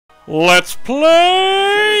Let's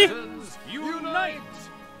play! Citizens, unite!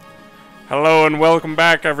 Hello and welcome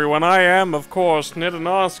back, everyone. I am, of course,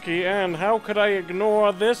 Nidanoski, and how could I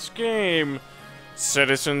ignore this game?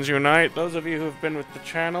 Citizens Unite. Those of you who have been with the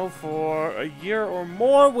channel for a year or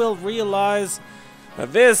more will realize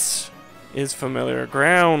that this is familiar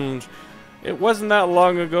ground. It wasn't that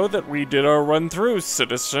long ago that we did our run through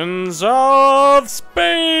Citizens of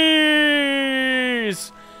Space!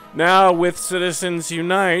 Now, with Citizens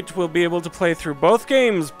Unite, we'll be able to play through both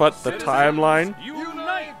games, but the timeline...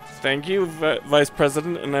 Unite! Thank you, Vice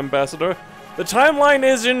President and Ambassador. The timeline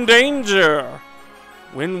is in danger!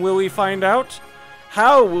 When will we find out?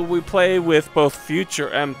 How will we play with both future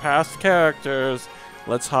and past characters?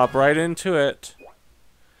 Let's hop right into it.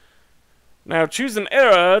 Now, choose an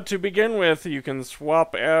era to begin with. You can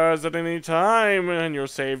swap eras at any time, and your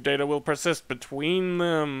save data will persist between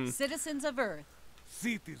them. Citizens of Earth.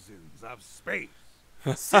 Citizens of Space.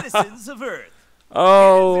 Citizens of Earth.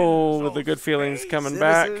 Oh, with the good feelings coming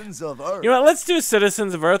back. Citizens of Earth. You know what, let's do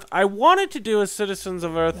Citizens of Earth. I wanted to do a Citizens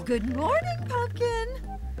of Earth. Good morning,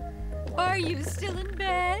 Pumpkin. Are you still in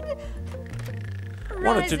bed?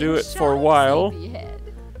 Wanted to do it for a while,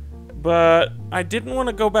 but I didn't want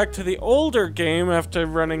to go back to the older game after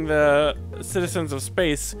running the Citizens of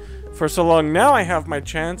Space for so long. Now I have my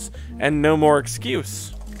chance and no more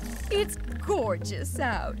excuse. It's gorgeous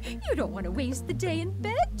out. You don't want to waste the day in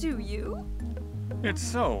bed, do you? It's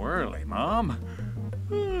so early, Mom.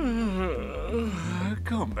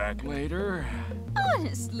 Come back later.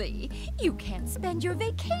 Honestly, you can't spend your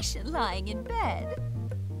vacation lying in bed.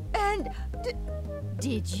 And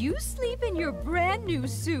did you sleep in your brand new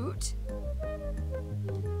suit?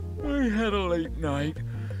 I had a late night.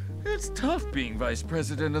 It's tough being Vice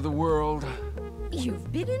President of the world.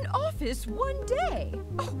 You've been in office one day.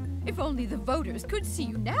 Oh, if only the voters could see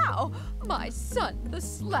you now. My son, the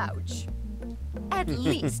slouch. At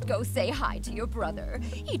least go say hi to your brother.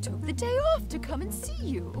 He took the day off to come and see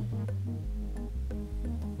you.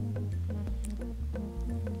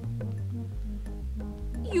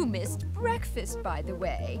 You missed breakfast, by the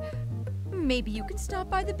way. Maybe you could stop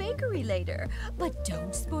by the bakery later, but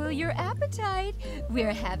don't spoil your appetite.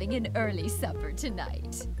 We're having an early supper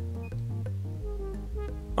tonight.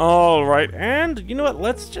 Alright, and you know what?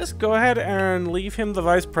 Let's just go ahead and leave him the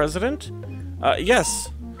Vice President. Yes,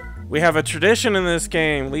 we have a tradition in this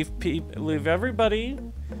game. Leave everybody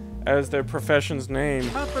as their profession's name.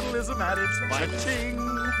 Capitalism at its finest.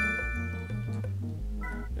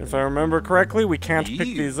 If I remember correctly, we can't pick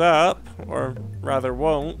these up, or rather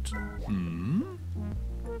won't.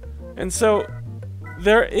 And so,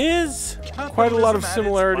 there is quite a lot of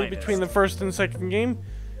similarity between the first and second game.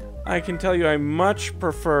 I can tell you I much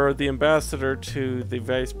prefer the Ambassador to the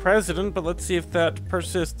Vice President, but let's see if that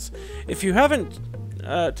persists. If you haven't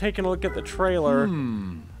taken a look at the trailer,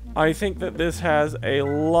 I think that this has a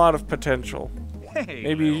lot of potential. Hey,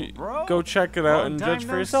 maybe go check it out and judge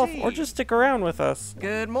for yourself, or just stick around with us.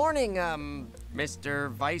 Good morning,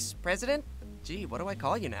 Mr. Vice President. Gee, what do I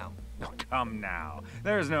call you now? Oh, come now.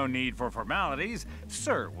 There's no need for formalities.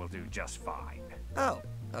 Sir will do just fine. Oh,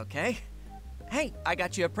 okay. Hey, I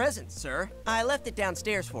got you a present, sir. I left it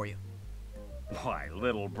downstairs for you. Why,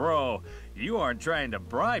 little bro, you aren't trying to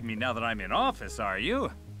bribe me now that I'm in office, are you?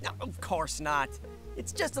 No, of course not.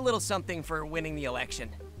 It's just a little something for winning the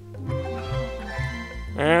election.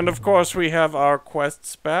 And of course we have our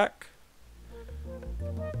quests back.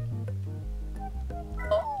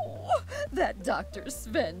 Oh, that Dr.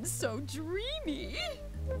 Sven's so dreamy.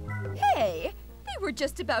 Hey, they were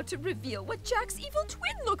just about to reveal what Jack's evil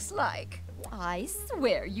twin looks like. I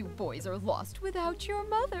swear you boys are lost without your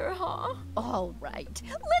mother, huh? All right,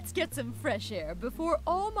 let's get some fresh air before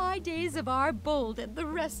all my days of our bold and the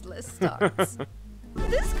restless starts.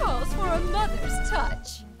 This calls for a mother's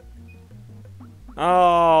touch.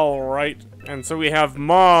 Alright, and so we have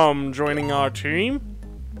Mom joining our team.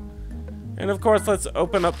 And of course, let's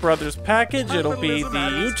open up Brother's package. It'll be the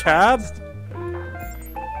U tab.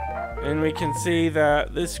 And we can see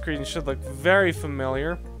that this screen should look very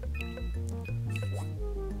familiar.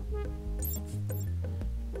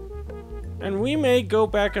 And we may go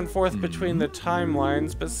back and forth between the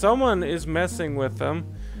timelines, but someone is messing with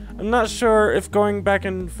them. I'm not sure if going back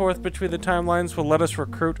and forth between the timelines will let us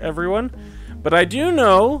recruit everyone, but I do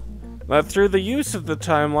know that through the use of the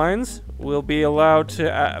timelines, we'll be allowed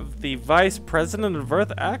to have the Vice President of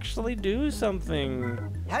Earth actually do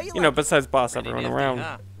something. You know, besides boss everyone around.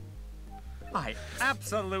 I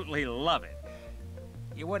absolutely love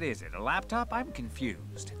it. What is it, a laptop? I'm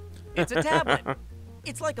confused. It's a tablet.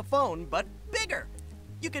 It's like a phone, but bigger.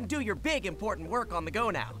 You can do your big, important work on the go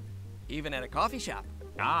now, even at a coffee shop.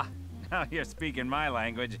 Ah, now you're speaking my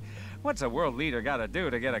language. What's a world leader gotta do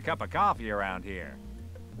to get a cup of coffee around here?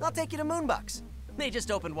 I'll take you to Moonbucks. They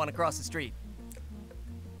just opened one across the street.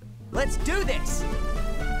 Let's do this!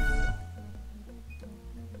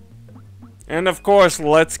 And of course,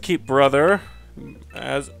 let's keep brother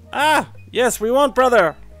as... Ah! Yes, we want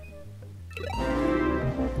brother!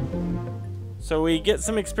 So we get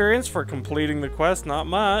some experience for completing the quest, not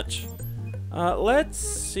much. Let's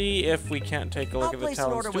see if we can't take a look at the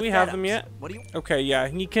talents. Do we have them yet? What do you... Okay, yeah,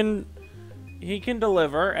 he can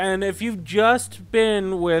deliver. And if you've just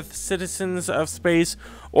been with Citizens of Space,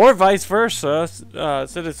 or vice versa,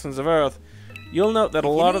 Citizens of Earth, you'll note that a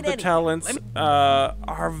lot of the talents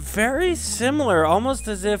are very similar, almost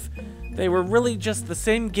as if they were really just the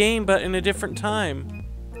same game, but in a different time.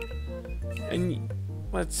 And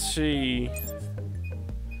let's see.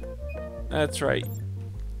 That's right.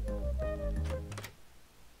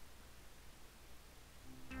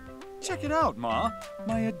 Check it out, Ma.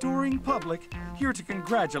 My adoring public, here to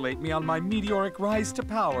congratulate me on my meteoric rise to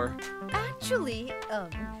power. Actually,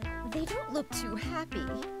 they don't look too happy.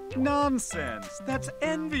 Nonsense! That's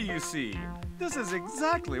envy, you see. This is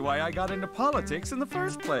exactly why I got into politics in the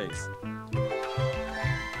first place.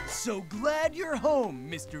 So glad you're home,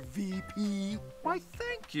 Mr. VP. Why,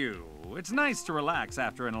 thank you. It's nice to relax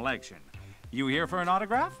after an election. You here for an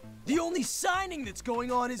autograph? The only signing that's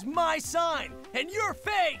going on is my sign and your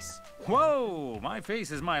face. Whoa, my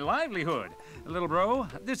face is my livelihood. Little bro,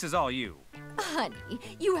 this is all you. Honey,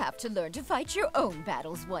 you have to learn to fight your own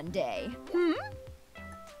battles one day. Hmm?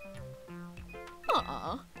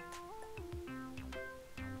 Aw.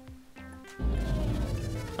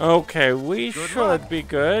 Okay, we should be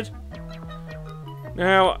good.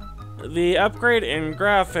 Now, the upgrade in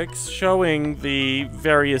graphics showing the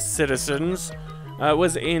various citizens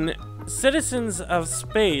was in Citizens of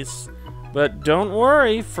Space, but don't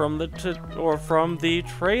worry, from the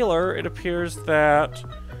trailer, it appears that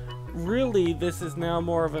really this is now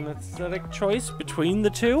more of an aesthetic choice between the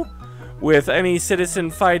two, with any citizen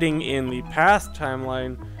fighting in the past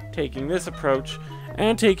timeline taking this approach,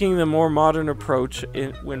 and taking the more modern approach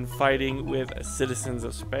when fighting with Citizens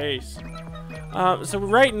of Space. So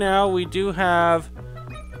right now we do have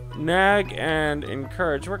Nag and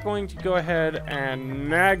Encourage. We're going to go ahead and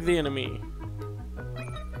nag the enemy.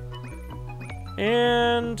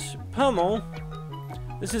 And Pummel.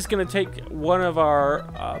 This is going to take one of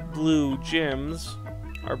our blue gems,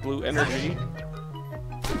 our blue energy.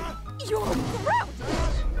 You're grounded!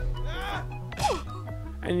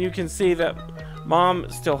 And you can see that Mom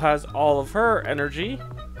still has all of her energy,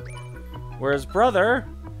 whereas Brother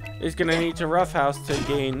is going to need to roughhouse to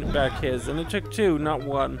gain back his, and it took 2, not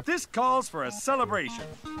 1. This calls for a celebration.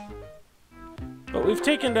 But we've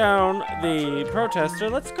taken down the protester.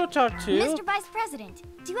 Let's go talk to... Mr. Vice President,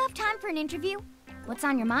 do you have time for an interview? What's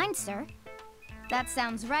on your mind, sir? That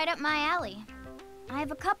sounds right up my alley. I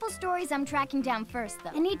have a couple stories I'm tracking down first,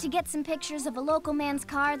 though. I need to get some pictures of a local man's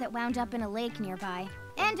car that wound up in a lake nearby.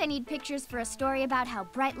 And I need pictures for a story about how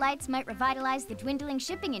bright lights might revitalize the dwindling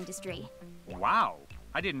shipping industry. Wow,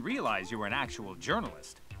 I didn't realize you were an actual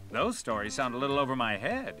journalist. Those stories sound a little over my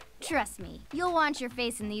head. Trust me, you'll want your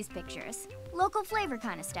face in these pictures. Local flavor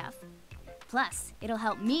kind of stuff. Plus, it'll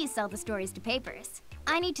help me sell the stories to papers.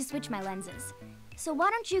 I need to switch my lenses. So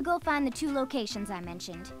why don't you go find the 2 locations I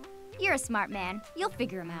mentioned? You're a smart man. You'll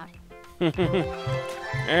figure them out.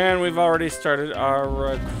 And we've already started our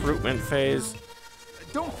recruitment phase.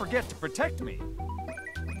 Don't forget to protect me.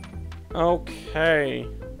 Okay.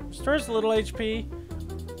 Restores a little HP.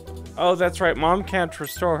 Oh, that's right. Mom can't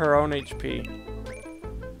restore her own HP.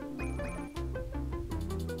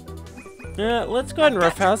 Yeah, let's go ahead and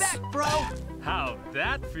roughhouse. Back, bro. How'd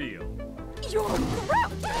that feel? You're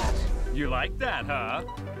grounded! You like that, huh?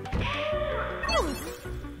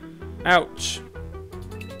 Ouch.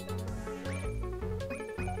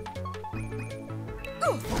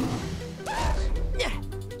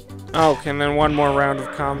 Okay, and then one more round of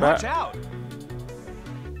combat. Watch out!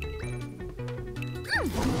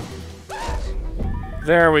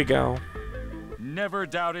 There we go. Never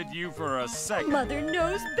doubted you for a second. Mother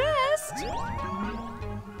knows best!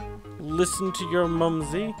 Listen to your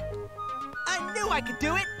mumsy. I knew I could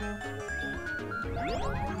do it!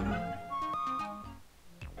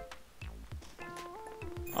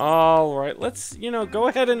 Alright, let's, go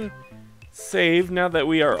ahead and save now that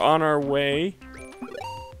we are on our way.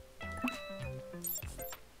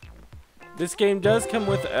 This game does come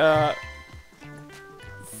with a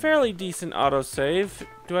fairly decent autosave.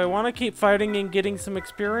 Do I want to keep fighting and getting some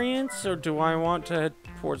experience, or do I want to head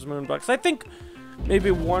towards Moonbucks? I think maybe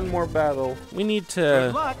one more battle. We need Good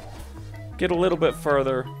to luck. get a little bit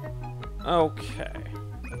further. Okay.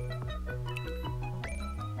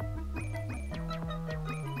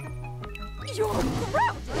 You're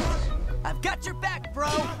grounded! I've got your back, bro!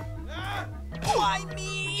 Why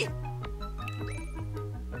me?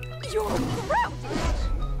 You're grounded!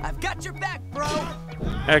 I've got your back, bro!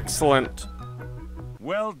 Excellent.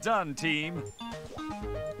 Well done, team.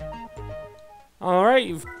 Alright,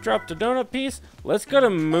 you've dropped a donut piece. Let's go to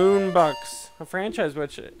Moonbucks, a franchise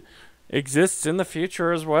which exists in the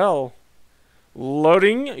future as well.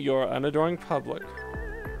 Loading your unadoring public.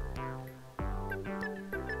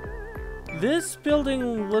 This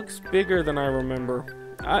building looks bigger than I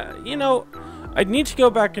remember. You know, I'd need to go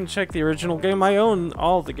back and check the original game. I own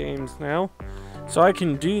all the games now, so I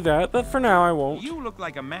can do that, but for now I won't. You look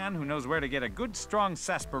like a man who knows where to get a good, strong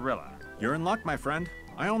sarsaparilla. You're in luck, my friend.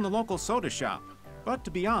 I own the local soda shop. But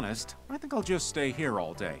to be honest, I think I'll just stay here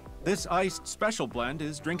all day. This iced special blend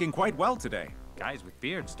is drinking quite well today. Guys with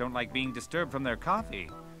beards don't like being disturbed from their coffee.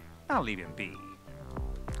 I'll leave him be.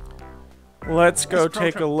 Let's go This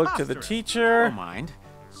take a look to the preposterous. teacher. Don't mind,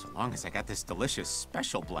 so long as I got this delicious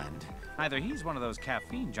special blend. Either he's one of those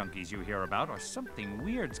caffeine junkies you hear about, or something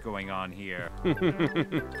weird's going on here.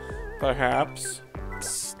 Perhaps.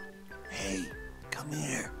 Psst. Hey, come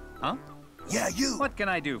here. Huh? Yeah, you. What can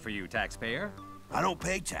I do for you, taxpayer? I don't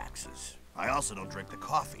pay taxes. I also don't drink the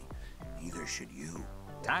coffee. Neither should you.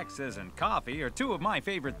 Taxes and coffee are two of my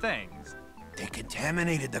favorite things. They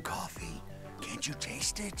contaminated the coffee. Can't you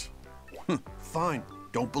taste it? Fine.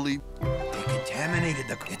 Don't believe. They contaminated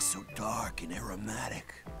the. It's so dark and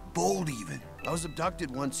aromatic. Bold, even. I was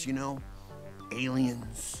abducted once, you know.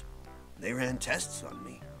 Aliens. They ran tests on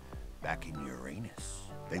me. Back in Uranus.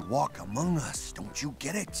 They walk among us. Don't you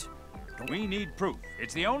get it? We need proof.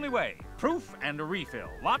 It's the only way. Proof and a refill.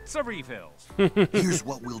 Lots of refills. Here's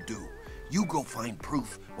what we'll do. You go find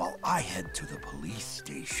proof while I head to the police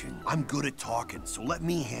station. I'm good at talking, so let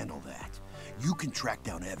me handle that. You can track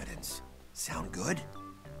down evidence. Sound good?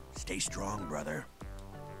 Stay strong, brother.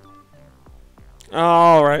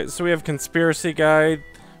 Alright, so we have Conspiracy Guy.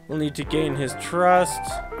 We'll need to gain his trust.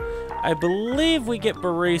 I believe we get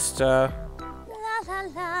Barista. La la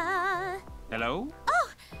la. Hello? Oh,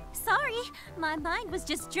 sorry. My mind was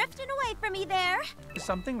just drifting away from me there. Is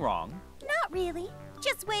something wrong? Not really.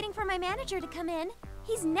 Just waiting for my manager to come in.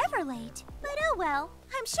 He's never late. But oh well.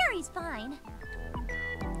 I'm sure he's fine.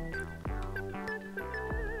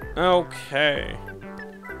 Okay.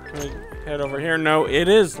 Can we head over here? No, it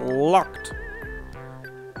is locked.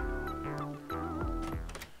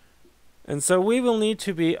 And so we will need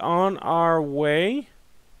to be on our way.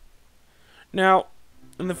 Now,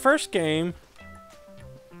 in the first game...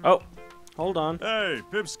 Oh, hold on. Hey,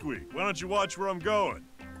 Pipsqueak, why don't you watch where I'm going?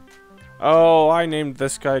 Oh, I named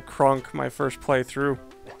this guy Crunk my first playthrough.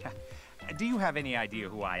 Do you have any idea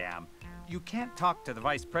who I am? You can't talk to the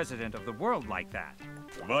vice president of the world like that.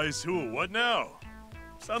 Vice who? What now?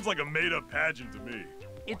 Sounds like a made-up pageant to me.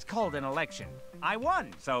 It's called an election. I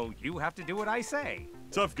won, so you have to do what I say.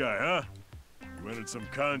 Tough guy, huh? You entered some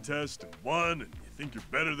contest and won, and you think you're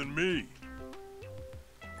better than me.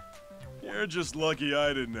 You're just lucky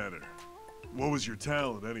I didn't enter. What was your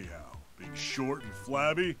talent, anyhow? Being short and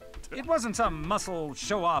flabby? It wasn't some muscle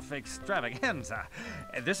show-off extravaganza.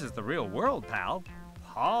 This is the real world, pal.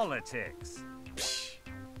 Politics. Psh.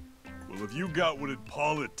 Well, if you got what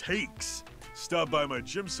it takes, stop by my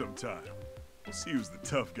gym sometime. We'll see who's the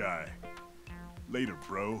tough guy. Later,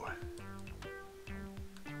 bro.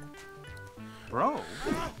 Bro?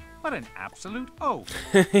 What an absolute oaf.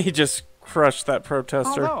 He just crushed that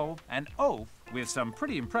protester. Although, an oaf with some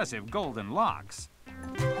pretty impressive golden locks.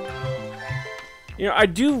 You know, I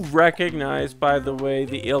do recognize, by the way,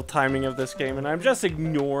 the ill timing of this game, and I'm just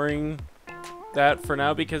ignoring that for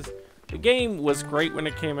now because the game was great when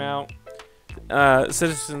it came out.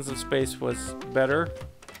 Citizens of Space was better.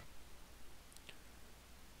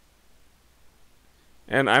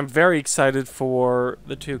 And I'm very excited for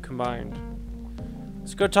the two combined.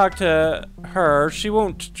 Let's go talk to her. She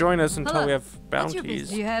won't join us until Hello. we have What's your business? bounties.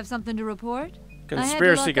 Do you have something to report?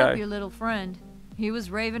 Conspiracy I had to lock guy. up your little friend. He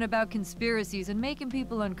was raving about conspiracies and making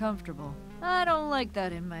people uncomfortable. I don't like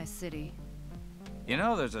that in my city. You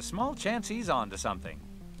know, there's a small chance he's onto something.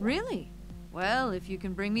 Really? Well, if you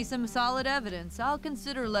can bring me some solid evidence, I'll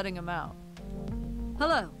consider letting him out.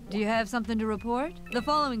 Hello, do you have something to report? The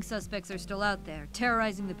following suspects are still out there,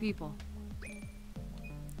 terrorizing the people.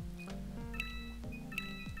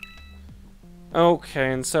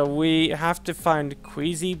 Okay, and so we have to find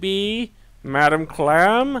Queasy Bee, Madam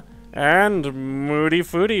Clam, and Moody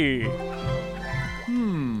Footy.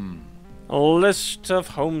 A list of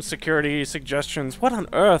home security suggestions. What on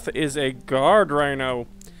earth is a guard rhino?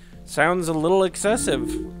 Sounds a little excessive.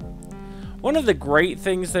 One of the great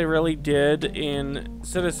things they really did in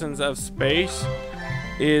Citizens of Space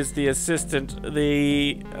is the assistant,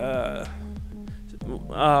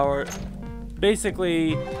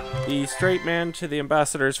 basically the straight man to the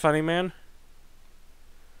ambassador's funny man.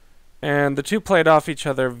 And the two played off each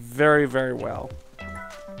other very, very well.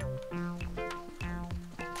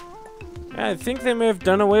 I think they may have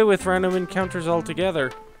done away with random encounters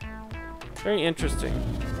altogether. Very interesting.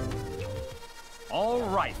 All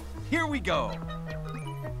right, here we go.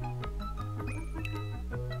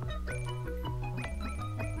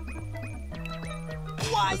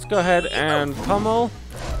 Let's go ahead and pummel.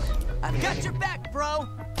 I've got your back, bro.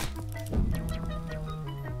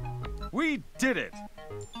 We did it.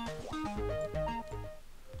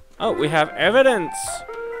 Oh, we have evidence.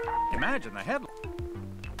 Imagine the headline.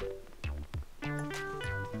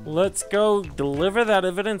 Let's go deliver that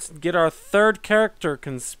evidence and get our third character,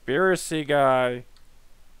 Conspiracy Guy.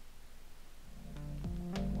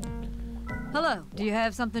 Hello, do you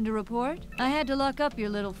have something to report? I had to lock up your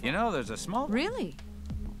little... You know, there's a small... Really?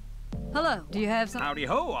 Hello, do you have some... Howdy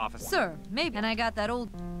ho, officer. Sir, maybe... And I got that old...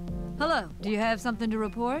 Hello, do you have something to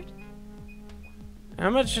report? How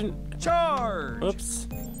much in... Charge! Oops.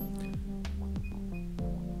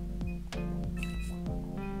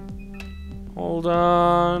 Hold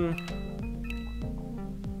on.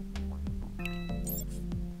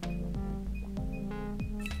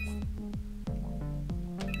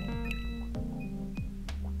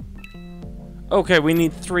 Okay, we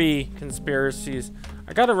need 3 conspiracies.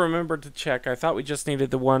 I gotta remember to check. I thought we just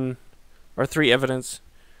needed the 1 or 3 evidence.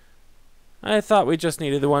 I thought we just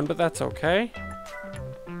needed the 1, but that's okay.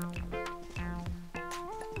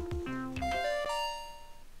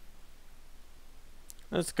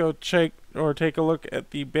 Let's go check or take a look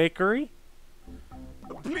at the bakery.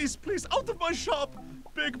 Please, please, out of my shop!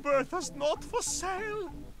 Big Bertha's not for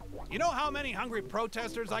sale! You know how many hungry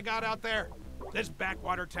protesters I got out there? This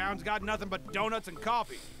backwater town's got nothing but donuts and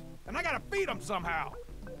coffee. And I gotta feed them somehow.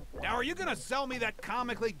 Now, are you gonna sell me that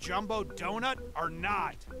comically jumbo donut or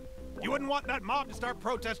not? You wouldn't want that mob to start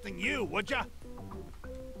protesting you, would ya?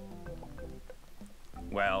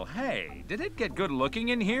 Well, hey, did it get good looking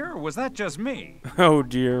in here, or was that just me? Oh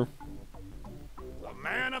dear. The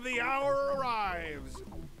man of the hour arrives.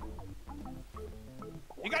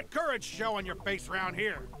 You got courage showing your face around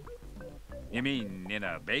here. You mean in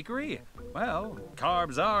a bakery? Well,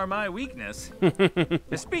 carbs are my weakness.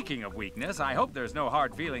 Speaking of weakness, I hope there's no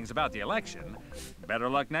hard feelings about the election. Better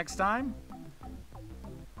luck next time?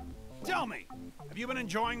 Tell me, have you been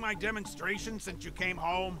enjoying my demonstration since you came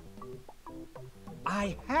home?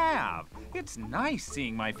 I have. It's nice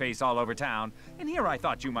seeing my face all over town, and here I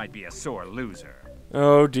thought you might be a sore loser.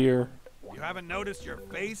 Oh dear. You haven't noticed your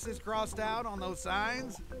face is crossed out on those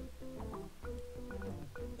signs?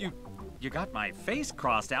 You got my face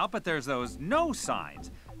crossed out, but there's those no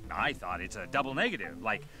signs. I thought it's a double negative,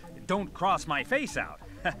 like, don't cross my face out.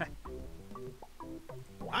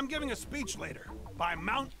 I'm giving a speech later by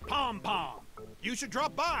Mount Pom Pom. You should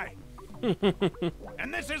drop by.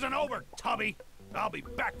 And this isn't over, Tubby. I'll be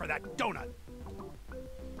back for that donut.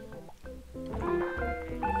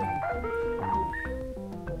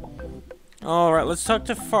 Alright, let's talk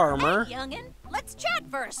to Farmer. Hey, youngin', let's chat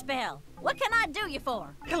for a spell. What can I do you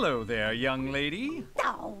for? Hello there, young lady.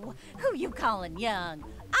 Oh, who you calling young?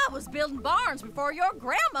 I was building barns before your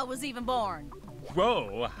grandma was even born.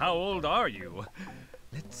 Whoa, how old are you?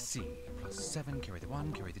 Let's see, +7, carry the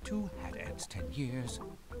 1, carry the 2, that adds 10 years.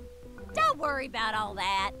 Don't worry about all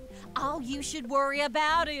that. All you should worry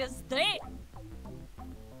about is this.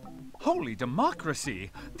 Holy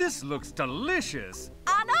democracy! This looks delicious!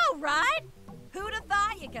 I know, right? Who'd have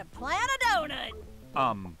thought you could plant a donut?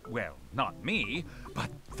 Well, not me, but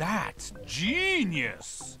that's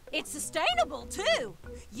genius! It's sustainable, too.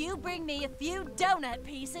 You bring me a few donut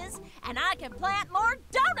pieces, and I can plant more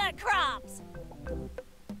donut crops.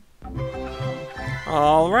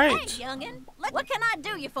 All right. Hey, youngin', what can I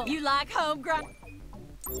do you for? You like homegrown?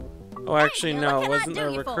 Oh, actually, Hey, no. what can I Wasn't there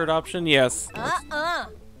a do you for? recruit option? Yes.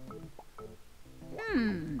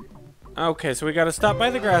 Okay, so we gotta stop by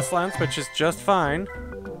the grasslands, which is just fine.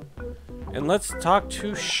 And let's talk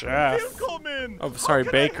to Chef. Come in. Oh, sorry,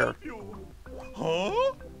 How can I Baker. help you?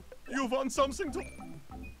 Huh? You want something to...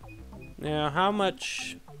 Now, how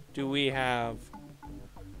much do we have?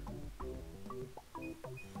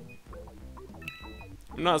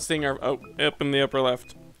 I'm not seeing our... Oh, up in the upper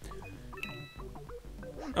left.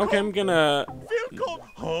 Okay, I'm gonna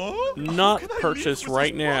Huh? not How can I purchase leave with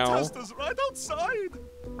right these now. protesters right outside?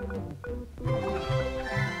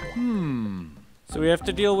 So we have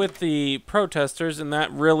to deal with the protesters, and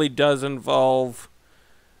that really does involve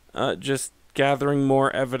just gathering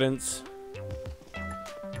more evidence.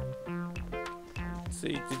 Let's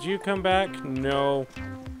see, did you come back? No.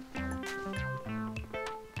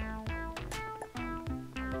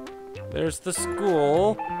 There's the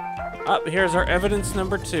school. Up here's our evidence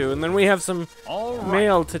number 2, and then we have some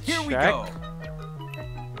mail to check. We go.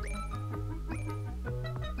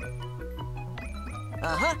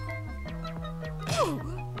 Uh-huh.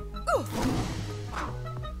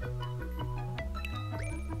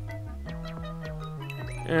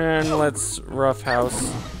 And let's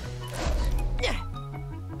roughhouse.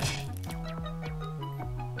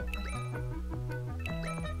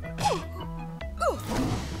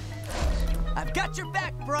 I've got your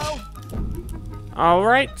back, bro. All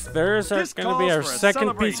right, there's going This to be calls our for a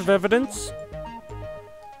second piece of celebration. evidence.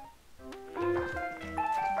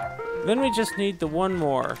 Then we just need the one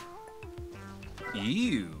more.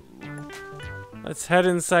 Ew. Let's head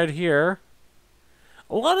inside here.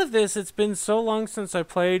 A lot of this, it's been so long since I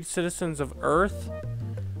played Citizens of Earth.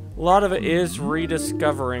 A lot of it is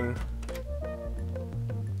rediscovering.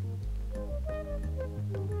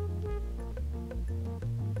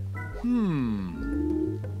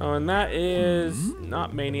 Oh, and that is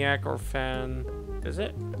not Maniac or Fan, is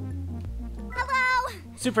it? Hello!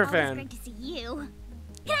 Super Always Fan. great to see you.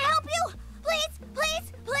 Can I help you? Please,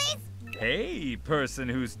 please, please! Hey, person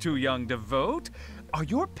who's too young to vote. Are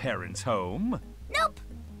your parents home? Nope!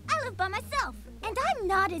 I live by myself, and I'm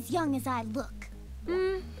not as young as I look.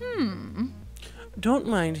 Don't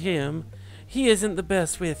mind him. He isn't the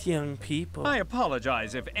best with young people. I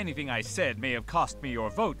apologize if anything I said may have cost me your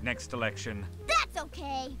vote next election. That's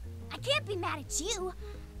okay. I can't be mad at you.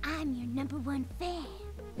 I'm your #1 fan.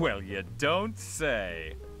 Well, you don't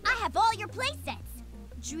say. I have all your playsets.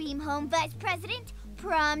 Dream Home Vice President,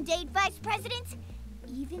 Prom Date Vice President,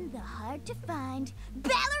 even the hard-to-find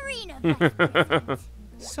Ballerina Vice President.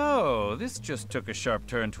 So, this just took a sharp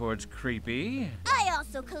turn towards creepy. I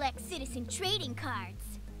also collect citizen trading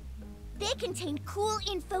cards. They contain cool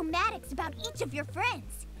informatics about each of your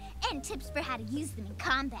friends, and tips for how to use them in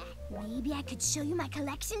combat. Maybe I could show you my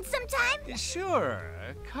collection sometime? Sure,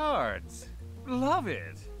 cards. Love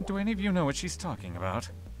it. Do any of you know what she's talking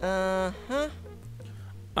about? Uh-huh.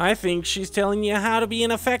 I think she's telling you how to be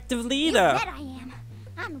an effective leader. You bet I am.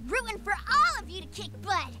 I'm rooting for all of you to kick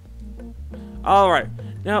butt. Alright,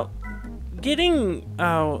 now, getting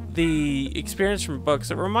the experience from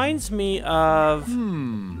books, it reminds me of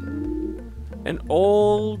an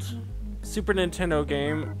old Super Nintendo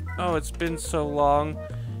game. Oh, it's been so long.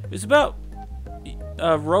 It was about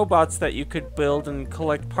robots that you could build and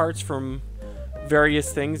collect parts from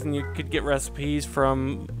various things, and you could get recipes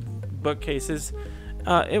from bookcases.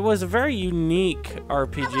 It was a very unique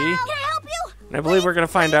RPG. Hello? Can I help you? And I believe we're going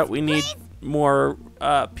to find out we need more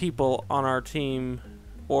people on our team,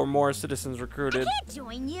 or more citizens recruited. I can't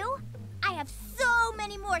join you. I have so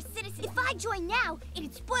many more citizens. If I join now,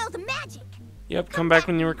 it'd spoil the magic. Yep, come back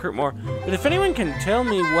when you recruit more. But if anyone can tell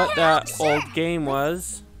me what that old game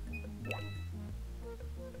was,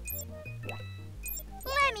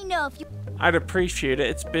 Let me know if you... I'd appreciate it.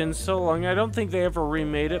 It's been so long. I don't think they ever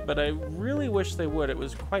remade it, but I really wish they would. It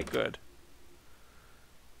was quite good.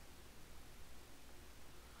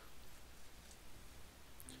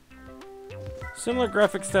 Similar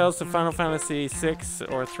graphic styles to Final Fantasy 6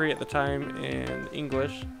 or 3 at the time in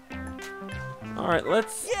English. Alright,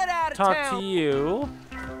 let's talk to you.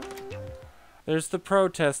 There's the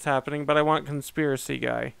protest happening, but I want conspiracy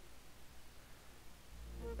guy.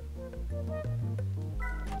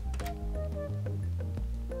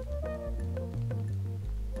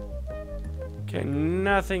 Okay,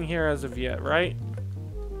 nothing here as of yet, right?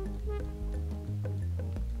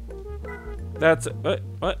 That's it.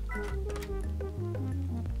 What?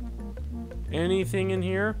 Anything in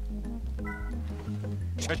here?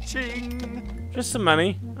 Cha-ching! Just some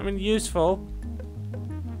money. I mean, useful.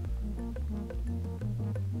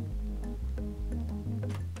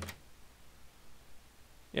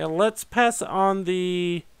 Yeah, let's pass on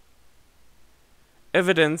the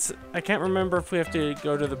evidence. I can't remember if we have to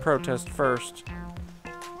go to the protest first.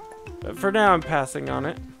 But for now, I'm passing on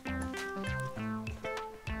it.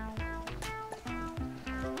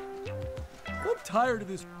 I'm tired of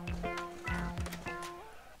this.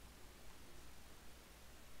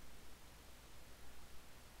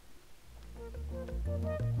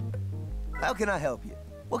 How can I help you?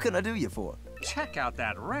 What can I do you for? Check out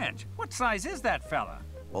that wrench. What size is that fella?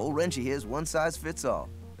 Old wrenchy here's one size fits all.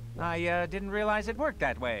 I didn't realize it worked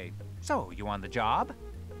that way. So, you on the job?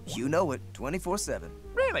 You know it, 24/7.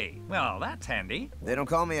 Really? Well, that's handy. They don't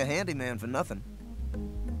call me a handyman for nothing.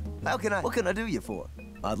 What can I do you for?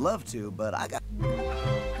 I'd love to, but I got...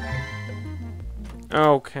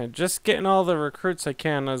 Okay, just getting all the recruits I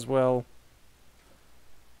can as well.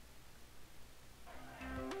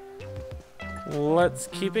 Let's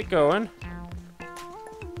keep it going.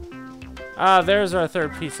 Ah, there's our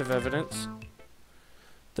third piece of evidence.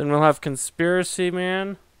 Then we'll have Conspiracy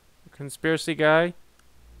Man, Conspiracy Guy.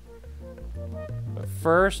 But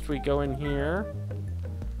first, we go in here.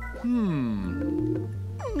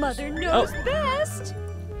 Mother knows best.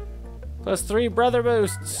 +3 brother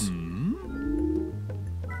boosts.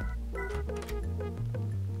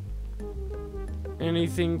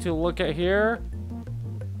 Anything to look at here?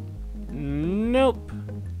 Nope.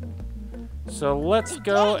 So let's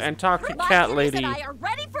go and talk to Cat Lady. My kitties and I are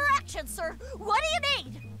ready for action, sir. What do you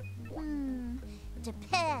need?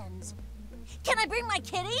 Depends. Can I bring my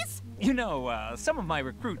kitties? You know, some of my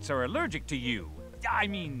recruits are allergic to you. I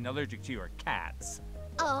mean, allergic to your cats.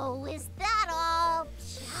 Oh, is that all?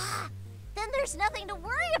 Then there's nothing to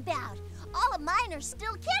worry about. All of mine are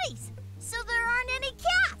still kitties, so there aren't any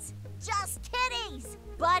cats. Just kitties.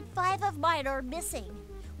 But 5 of mine are missing.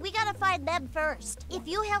 We gotta find them first. If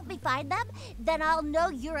you help me find them, then I'll know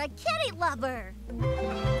you're a kitty lover.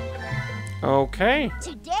 Okay.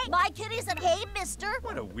 Today, my kitties and hey, mister.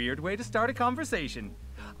 What a weird way to start a conversation.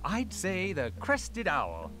 I'd say the crested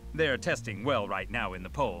owl. They're testing well right now in the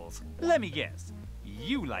polls. Let me guess.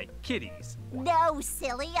 You like kitties. No,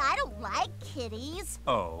 silly, I don't like kitties.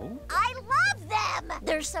 Oh? I love them!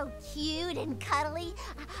 They're so cute and cuddly.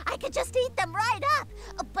 I could just eat them right up.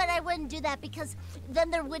 But I wouldn't do that because then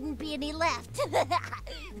there wouldn't be any left. Today,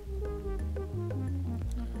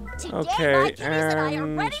 Okay, my kitties and I are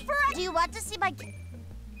ready for it. Do you want to see my...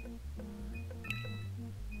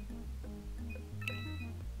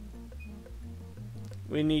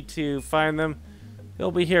 We need to find them.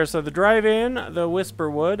 They'll be here. So the drive-in, the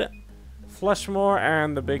Whisperwood, Flushmore,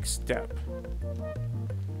 and the Big Step.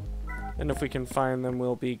 And if we can find them,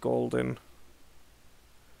 we'll be golden.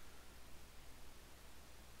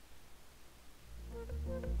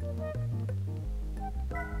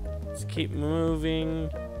 Let's keep moving.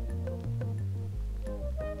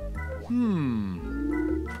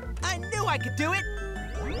 I knew I could do it!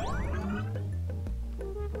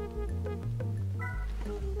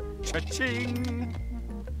 Cha-ching!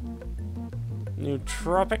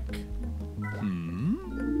 Nootropic.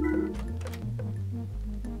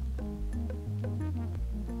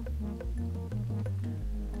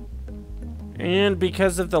 And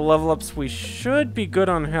because of the level ups, we should be good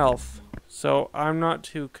on health. So I'm not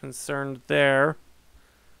too concerned there.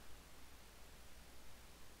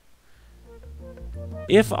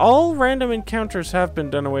 If all random encounters have been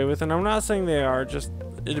done away with, and I'm not saying they are, just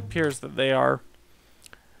it appears that they are,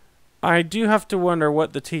 I do have to wonder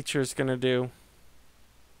what the teacher's gonna do.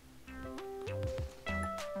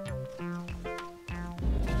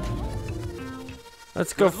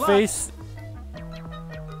 Let's go face...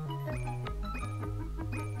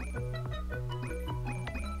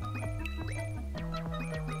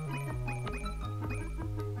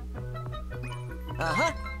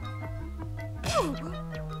 Uh-huh.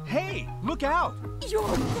 Hey, look out! You're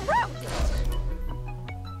grounded.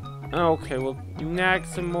 Okay, we'll nag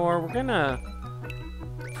some more. We're gonna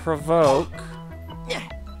provoke.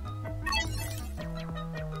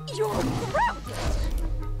 You're grounded.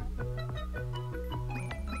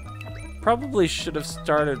 Probably should have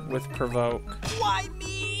started with provoke. Why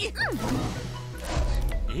me?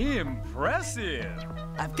 Impressive!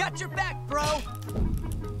 I've got your back, bro!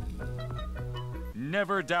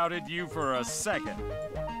 Never doubted you for a second.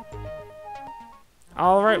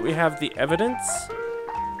 Alright, we have the evidence.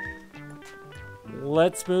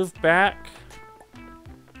 Let's move back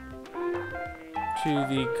to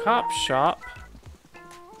the cop shop.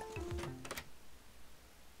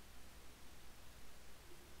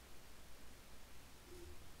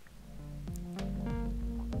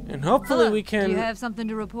 And hopefully Hello. we can Do you have something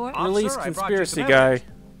to report? release Officer, I brought you Conspiracy some Guy.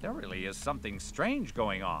 evidence. There really is something strange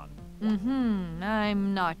going on.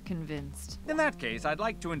 I'm not convinced. In that case, I'd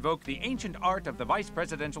like to invoke the ancient art of the vice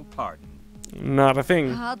presidential pardon. Not a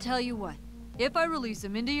thing. I'll tell you what. If I release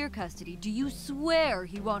him into your custody, do you swear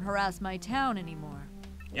he won't harass my town anymore?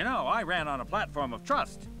 You know, I ran on a platform of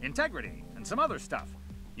trust, integrity, and some other stuff.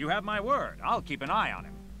 You have my word. I'll keep an eye on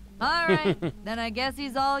him. All right, then I guess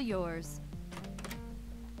he's all yours.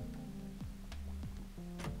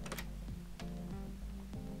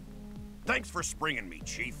 Thanks for springing me,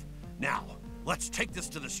 Chief. Now, let's take this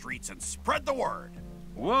to the streets and spread the word.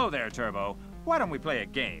 Whoa there, Turbo. Why don't we play a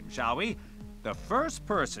game, shall we? The first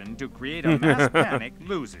person to create a mass panic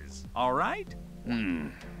loses, all right?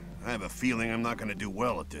 I have a feeling I'm not gonna do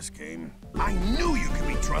well at this game. I knew you could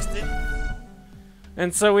be trusted!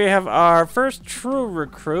 And so we have our first true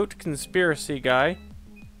recruit, conspiracy guy.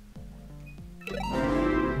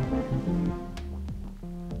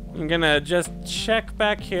 I'm gonna just check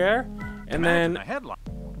back here, and then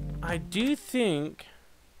I do think...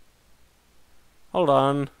 Hold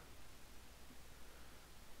on.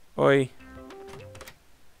 Oi.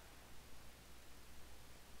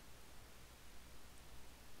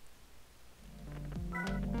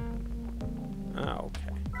 Oh,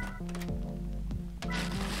 okay.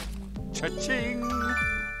 Cha-ching!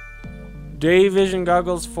 Day vision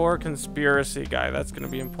goggles for conspiracy guy. That's going to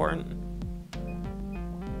be important.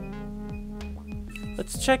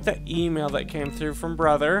 Let's check that email that came through from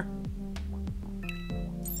brother.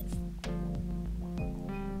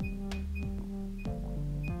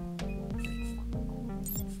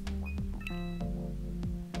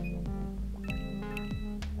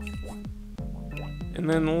 And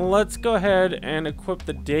then let's go ahead and equip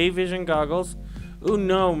the day vision goggles. Ooh,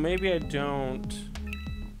 no, maybe I don't.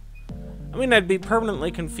 I mean, I'd be permanently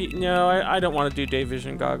confused. No, I don't want to do day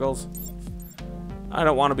vision goggles. I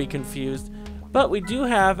don't want to be confused. But we do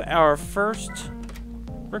have our first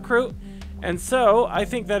recruit. And so, I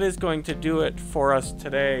think that is going to do it for us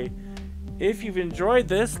today. If you've enjoyed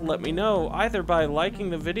this, let me know either by liking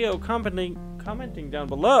the video, commenting down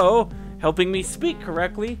below, helping me speak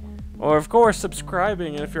correctly, or of course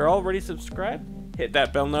subscribing. And if you're already subscribed, hit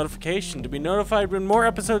that bell notification to be notified when more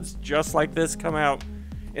episodes just like this come out.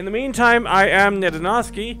 In the meantime, I am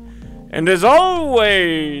Nedanoski, and as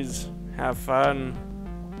always, have fun.